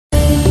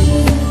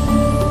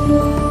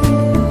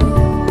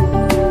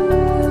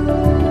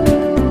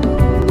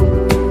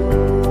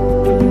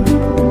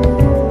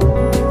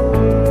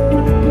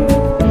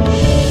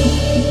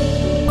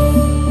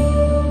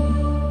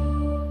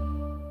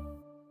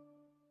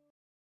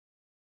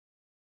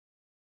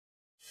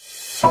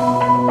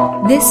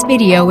This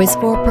video is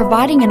for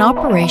providing an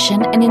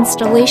operation and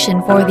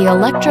installation for the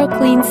ELECTRO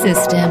Clean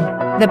system,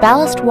 the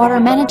ballast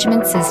water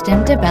management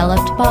system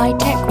developed by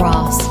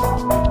TechRoss.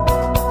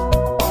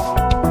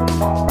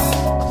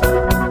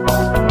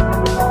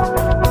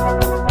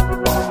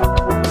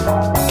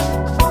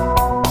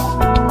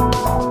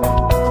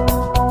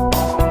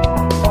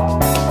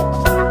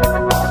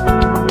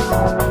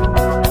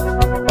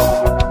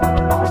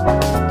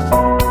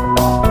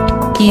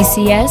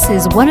 ECS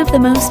is one of the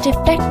most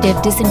effective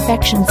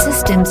disinfection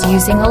systems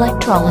using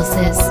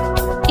electrolysis.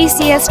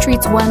 ECS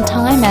treats one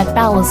time at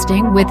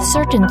ballasting with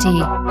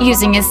certainty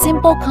using a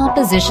simple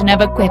composition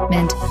of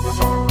equipment: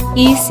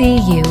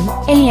 ECU,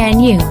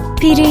 ANU,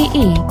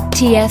 PDE,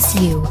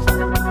 TSU.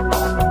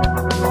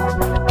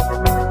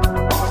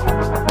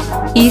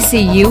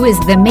 ECU is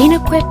the main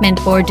equipment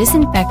for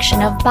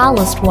disinfection of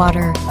ballast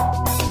water.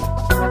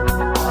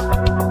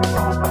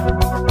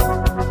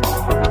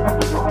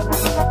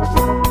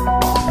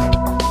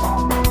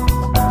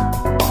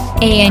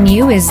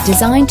 ANU is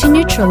designed to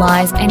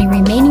neutralize any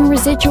remaining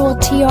residual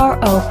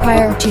TRO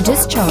prior to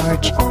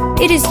discharge.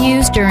 It is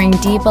used during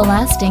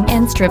deballasting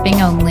and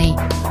stripping only.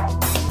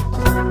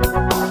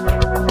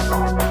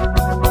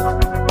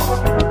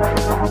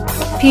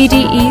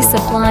 PDE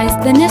supplies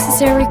the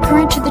necessary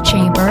current to the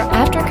chamber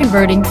after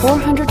converting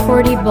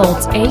 440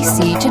 volts AC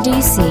to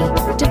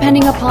DC,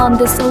 depending upon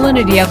the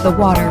salinity of the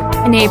water,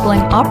 enabling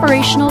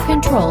operational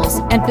controls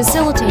and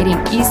facilitating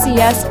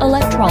ECS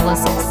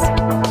electrolysis.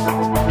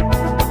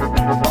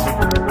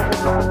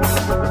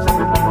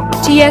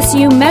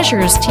 TSU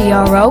measures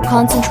TRO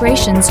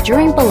concentrations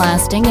during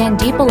ballasting and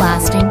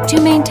deballasting to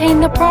maintain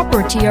the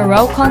proper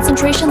TRO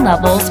concentration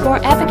levels for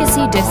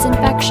efficacy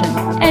disinfection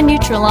and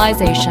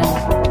neutralization.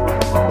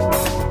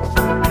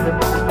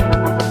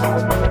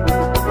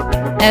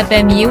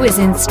 FMU is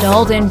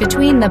installed in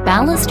between the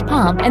ballast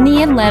pump and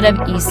the inlet of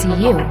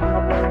ECU.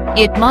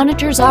 It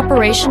monitors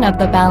operation of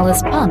the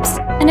ballast pumps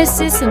and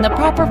assists in the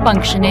proper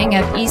functioning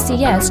of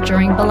ECS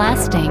during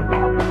ballasting.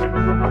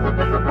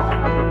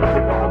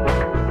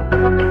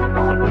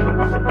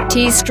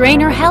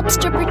 T-strainer helps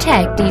to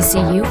protect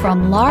ECU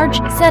from large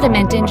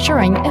sediment,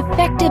 ensuring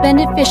effective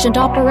and efficient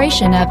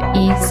operation of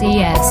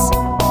ECS.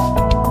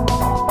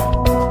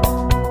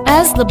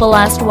 As the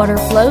ballast water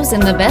flows in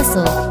the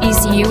vessel,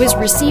 ECU is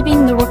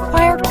receiving the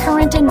required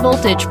current and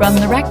voltage from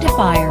the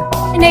rectifier,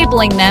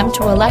 enabling them to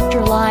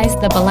electrolyze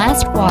the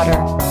ballast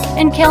water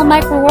and kill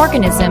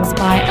microorganisms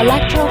by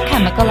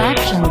electrochemical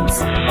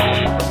actions.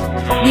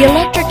 The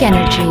electric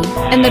energy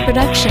and the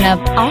production of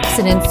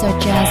oxidants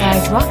such as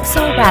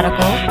hydroxyl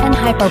radical and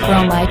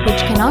hyperbromide,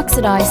 which can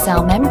oxidize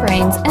cell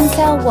membranes and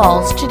cell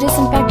walls to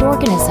disinfect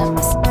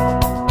organisms.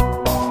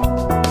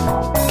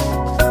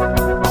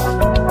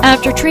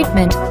 After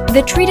treatment,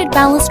 the treated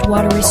ballast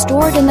water is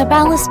stored in the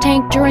ballast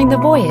tank during the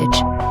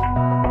voyage.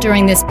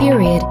 During this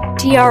period,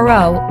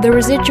 TRO, the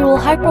residual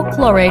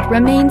hypochlorite,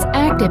 remains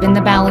active in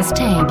the ballast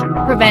tank,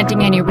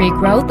 preventing any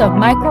regrowth of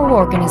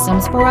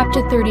microorganisms for up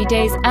to 30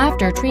 days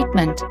after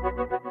treatment.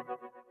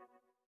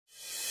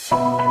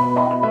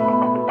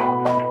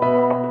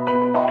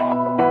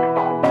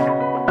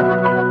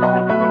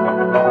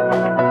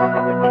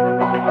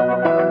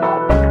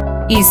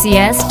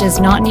 ECS does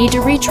not need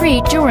to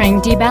retreat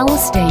during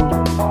deballasting.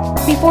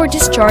 Before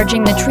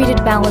discharging the treated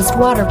ballast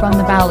water from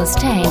the ballast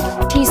tank,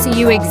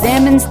 TCU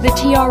examines the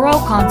TRO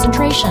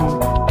concentration.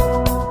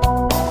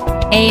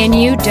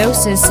 ANU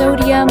doses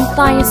sodium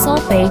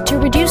thiosulfate to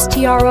reduce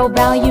TRO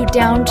value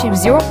down to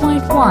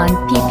 0.1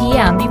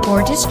 ppm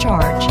before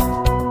discharge.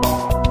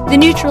 The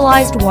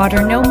neutralized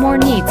water no more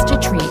needs to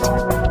treat.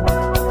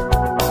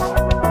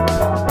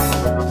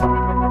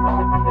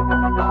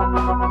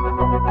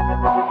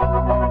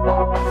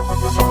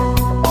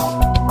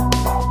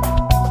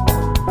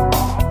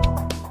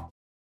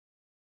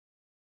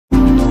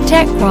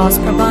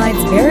 TechRoss provides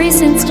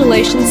various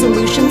installation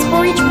solutions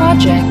for each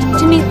project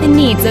to meet the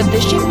needs of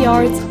the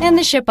shipyards and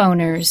the ship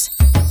owners.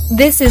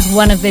 This is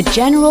one of the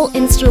general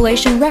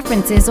installation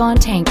references on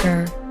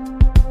tanker.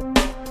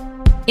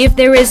 If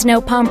there is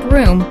no pump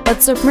room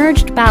but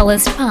submerged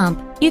ballast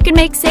pump, you can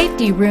make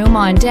safety room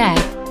on deck.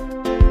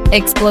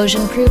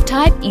 Explosion-proof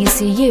type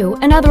ECU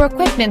and other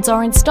equipments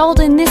are installed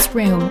in this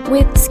room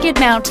with skid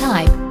mount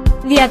type.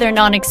 The other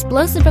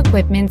non-explosive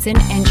equipments in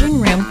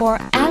engine room for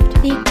aft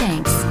peak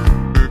tanks.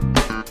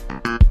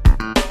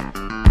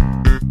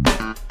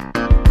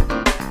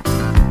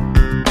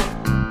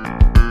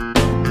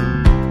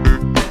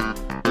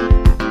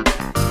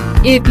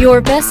 If your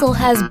vessel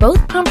has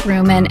both pump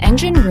room and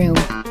engine room,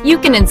 you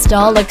can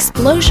install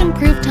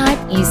explosion-proof type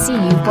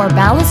ECU for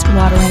ballast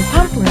water and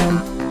pump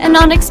room and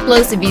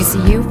non-explosive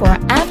ECU for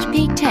aft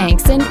peak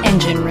tanks and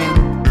engine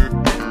room.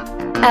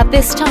 At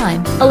this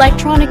time,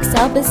 electronic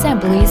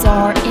sub-assemblies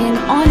are in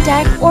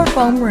on-deck or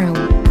foam room.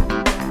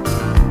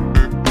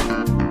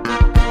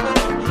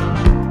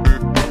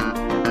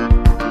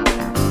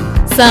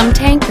 Some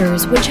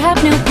tankers which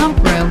have no pump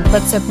room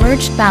but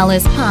submerged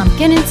ballast pump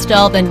can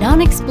install the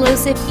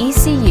non-explosive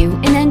ECU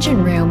in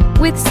engine room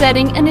with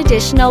setting an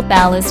additional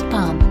ballast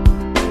pump.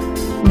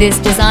 This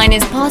design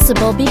is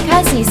possible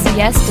because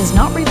ECS does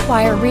not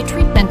require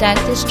retreatment at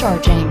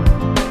discharging.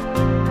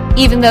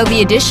 Even though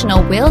the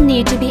additional will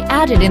need to be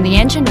added in the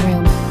engine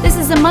room, this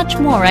is a much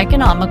more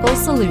economical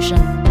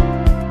solution.